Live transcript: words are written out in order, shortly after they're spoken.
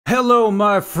Hello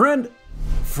my friend!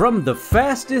 From the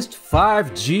fastest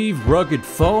 5G rugged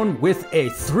phone with a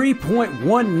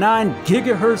 3.19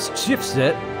 GHz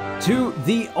chipset to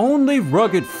the only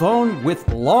rugged phone with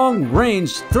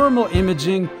long-range thermal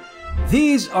imaging,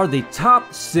 these are the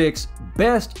top 6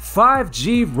 best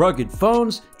 5G rugged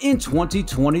phones in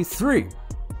 2023.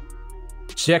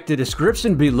 Check the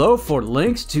description below for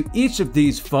links to each of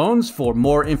these phones for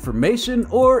more information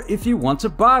or if you want to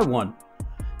buy one.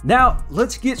 Now,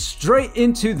 let's get straight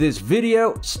into this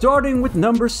video, starting with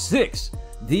number 6,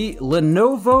 the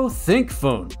Lenovo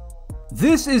ThinkPhone.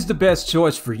 This is the best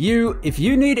choice for you if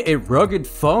you need a rugged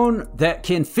phone that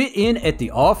can fit in at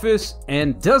the office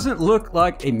and doesn't look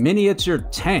like a miniature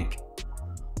tank.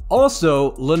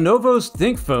 Also, Lenovo's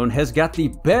ThinkPhone has got the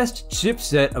best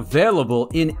chipset available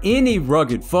in any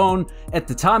rugged phone at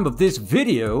the time of this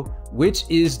video, which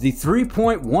is the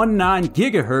 3.19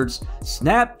 GHz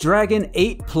Snapdragon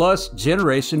 8 Plus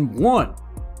Generation 1.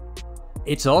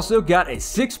 It's also got a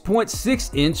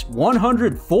 6.6-inch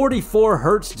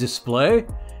 144Hz display,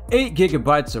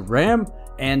 8GB of RAM,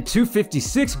 and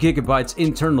 256GB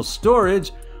internal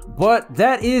storage, but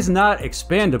that is not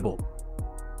expandable.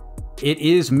 It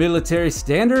is military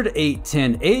standard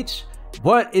 810H,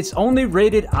 but it's only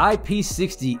rated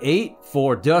IP68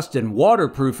 for dust and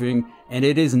waterproofing, and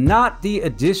it is not the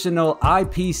additional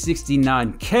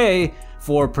IP69K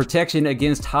for protection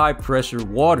against high pressure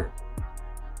water.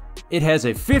 It has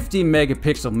a 50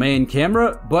 megapixel main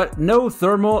camera, but no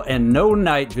thermal and no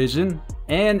night vision,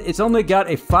 and it's only got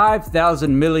a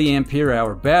 5000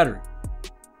 mAh battery.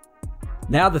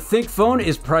 Now the ThinkPhone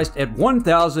is priced at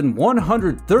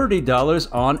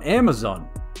 $1,130 on Amazon.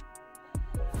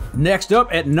 Next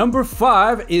up at number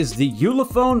 5 is the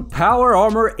Ulefone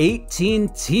PowerArmor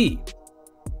 18T.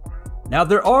 Now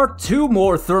there are 2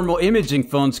 more thermal imaging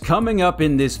phones coming up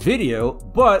in this video,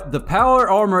 but the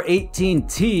PowerArmor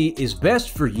 18T is best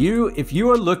for you if you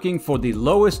are looking for the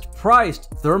lowest priced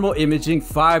thermal imaging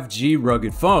 5G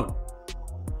rugged phone.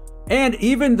 And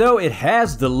even though it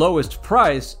has the lowest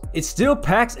price, it still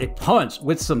packs a punch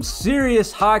with some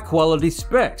serious high quality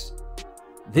specs.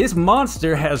 This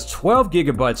monster has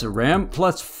 12GB of RAM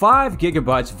plus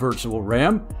 5GB virtual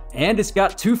RAM, and it's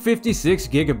got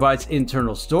 256GB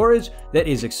internal storage that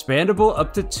is expandable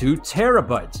up to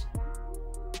 2TB.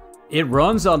 It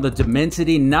runs on the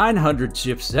Dimensity 900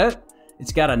 chipset.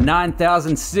 It's got a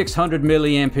 9600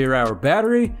 mAh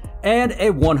battery and a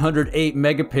 108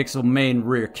 megapixel main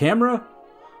rear camera.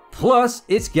 Plus,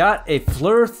 it's got a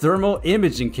FLIR thermal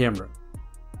imaging camera.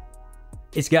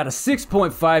 It's got a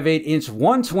 6.58-inch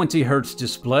 120Hz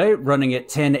display running at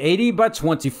 1080 by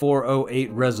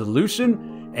 2408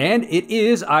 resolution, and it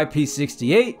is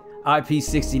IP68,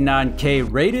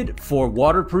 IP69K rated for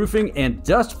waterproofing and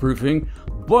dustproofing,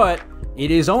 but it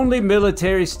is only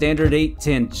military standard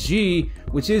 810G,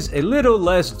 which is a little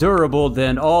less durable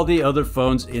than all the other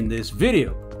phones in this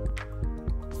video.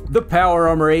 The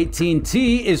PowerArmor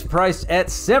 18T is priced at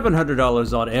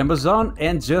 $700 on Amazon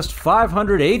and just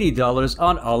 $580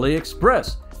 on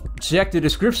AliExpress. Check the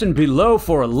description below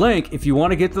for a link if you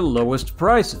want to get the lowest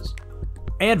prices.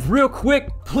 And real quick,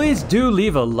 please do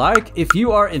leave a like if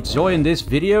you are enjoying this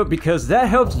video because that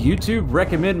helps YouTube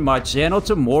recommend my channel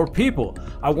to more people.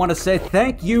 I want to say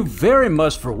thank you very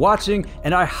much for watching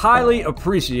and I highly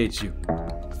appreciate you.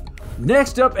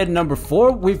 Next up at number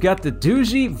 4, we've got the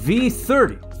Doogee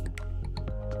V30.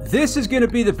 This is going to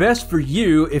be the best for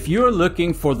you if you're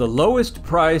looking for the lowest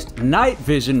priced night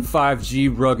vision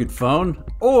 5G rugged phone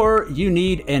or you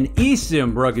need an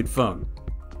eSIM rugged phone.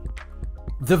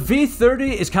 The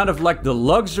V30 is kind of like the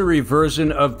luxury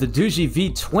version of the Doogee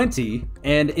V20,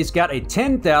 and it's got a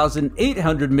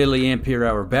 10,800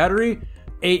 mAh battery,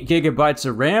 8GB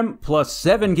of RAM plus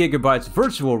 7GB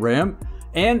virtual RAM,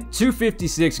 and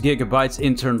 256GB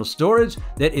internal storage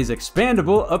that is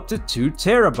expandable up to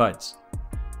 2TB.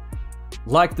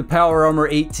 Like the PowerArmor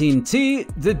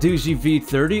 18T, the Doogee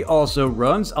V30 also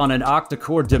runs on an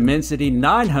octa-core Dimensity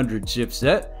 900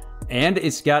 chipset, and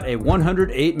it's got a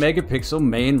 108 megapixel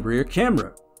main rear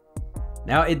camera.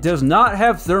 Now it does not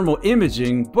have thermal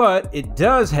imaging, but it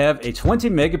does have a 20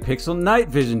 megapixel night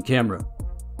vision camera.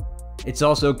 It's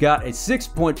also got a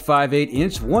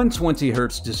 6.58-inch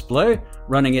 120Hz display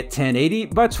running at 1080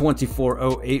 by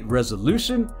 2408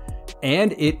 resolution,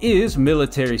 and it is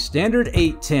military standard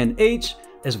 810H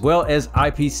as well as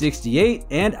IP68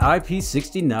 and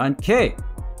IP69K.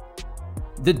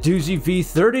 The Doogee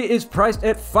V30 is priced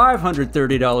at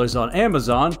 $530 on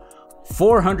Amazon,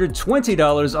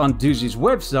 $420 on Doogee's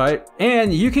website,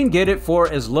 and you can get it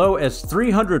for as low as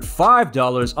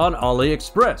 $305 on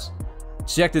AliExpress.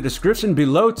 Check the description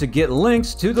below to get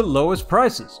links to the lowest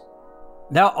prices.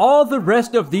 Now, all the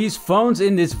rest of these phones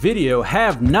in this video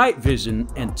have night vision,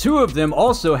 and 2 of them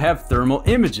also have thermal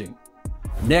imaging.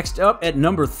 Next up at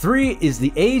number 3 is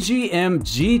the AGM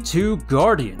G2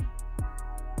 Guardian.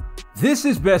 This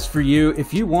is best for you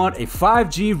if you want a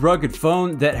 5G rugged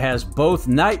phone that has both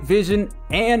night vision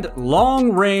and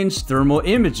long-range thermal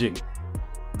imaging.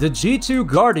 The G2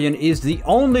 Guardian is the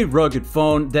only rugged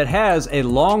phone that has a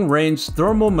long-range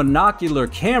thermal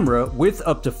monocular camera with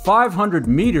up to 500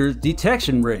 meters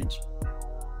detection range.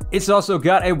 It's also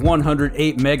got a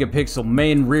 108 megapixel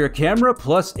main rear camera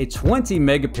plus a 20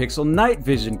 megapixel night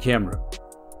vision camera.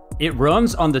 It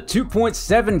runs on the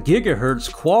 2.7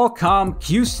 GHz Qualcomm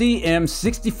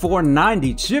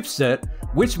QCM6490 chipset,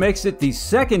 which makes it the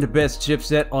second best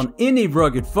chipset on any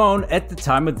rugged phone at the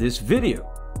time of this video.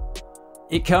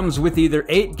 It comes with either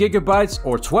 8GB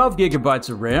or 12GB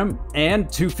of RAM and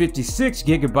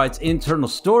 256GB internal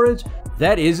storage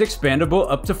that is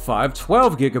expandable up to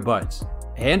 512GB.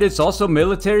 And it's also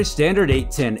military standard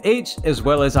 810H as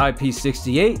well as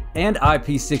IP68 and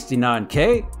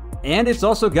IP69K, and it's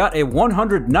also got a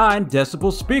 109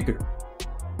 decibel speaker.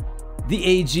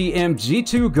 The AGM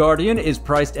G2 Guardian is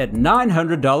priced at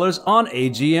 $900 on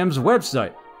AGM's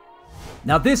website.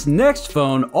 Now this next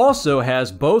phone also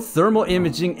has both thermal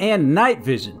imaging and night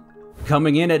vision.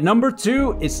 Coming in at number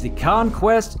 2, it's the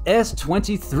Conquest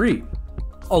S23.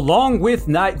 Along with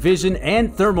night vision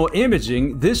and thermal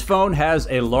imaging, this phone has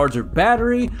a larger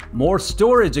battery, more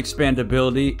storage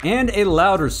expandability, and a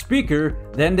louder speaker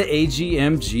than the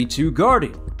AGM G2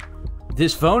 Guardian.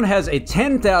 This phone has a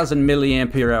 10,000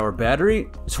 mAh battery,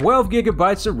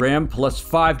 12GB of RAM plus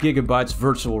 5GB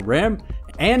virtual RAM,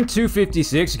 and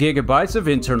 256GB of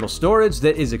internal storage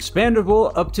that is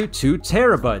expandable up to 2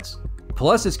 TB.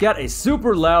 Plus it's got a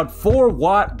super loud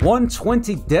 4-watt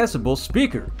 120 decibel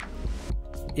speaker.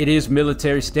 It is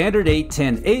military standard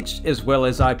 810H as well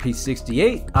as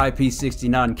IP68,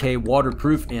 IP69K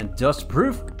waterproof and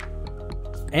dustproof.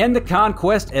 And the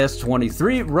Conquest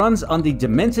S23 runs on the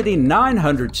Dimensity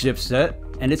 900 chipset,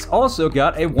 and it's also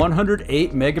got a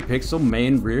 108 megapixel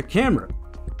main rear camera.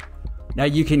 Now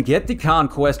you can get the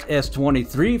Conquest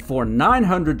S23 for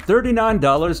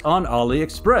 $939 on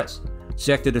AliExpress.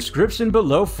 Check the description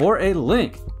below for a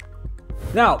link.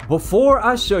 Now, before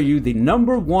I show you the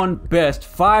number 1 best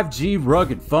 5G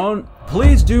rugged phone,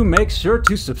 please do make sure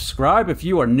to subscribe if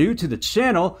you are new to the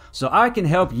channel so I can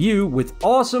help you with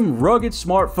awesome rugged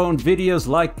smartphone videos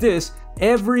like this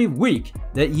every week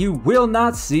that you will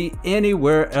not see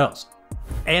anywhere else.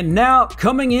 And now,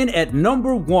 coming in at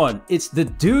number 1, it's the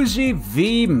Doogee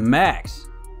V Max.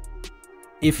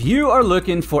 If you are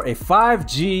looking for a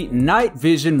 5G night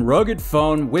vision rugged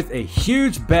phone with a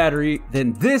huge battery,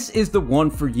 then this is the one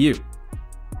for you.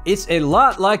 It's a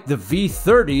lot like the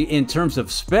V30 in terms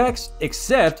of specs,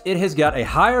 except it has got a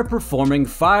higher performing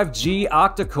 5G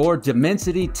octa-core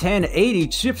Dimensity 1080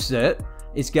 chipset.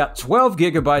 It's got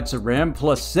 12GB of RAM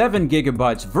plus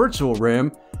 7GB virtual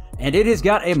RAM, and it has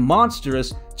got a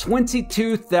monstrous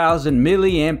 22,000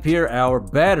 mAh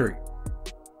battery.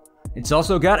 It's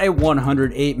also got a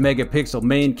 108 megapixel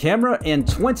main camera and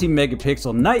 20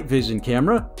 megapixel night vision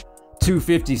camera,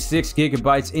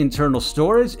 256GB internal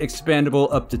storage expandable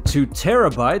up to 2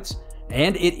 TB,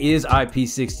 and it is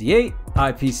IP68,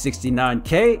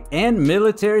 IP69K, and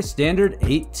military standard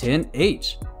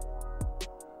 810H.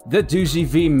 The Doogee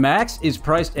V Max is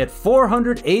priced at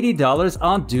 $480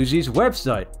 on Doogee's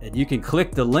website, and you can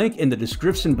click the link in the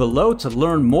description below to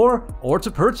learn more or to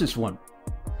purchase one.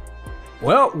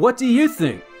 Well, what do you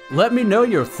think? Let me know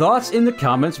your thoughts in the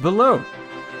comments below.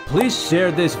 Please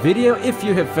share this video if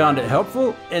you have found it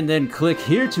helpful, and then click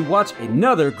here to watch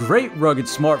another great rugged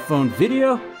smartphone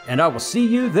video, and I will see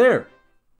you there.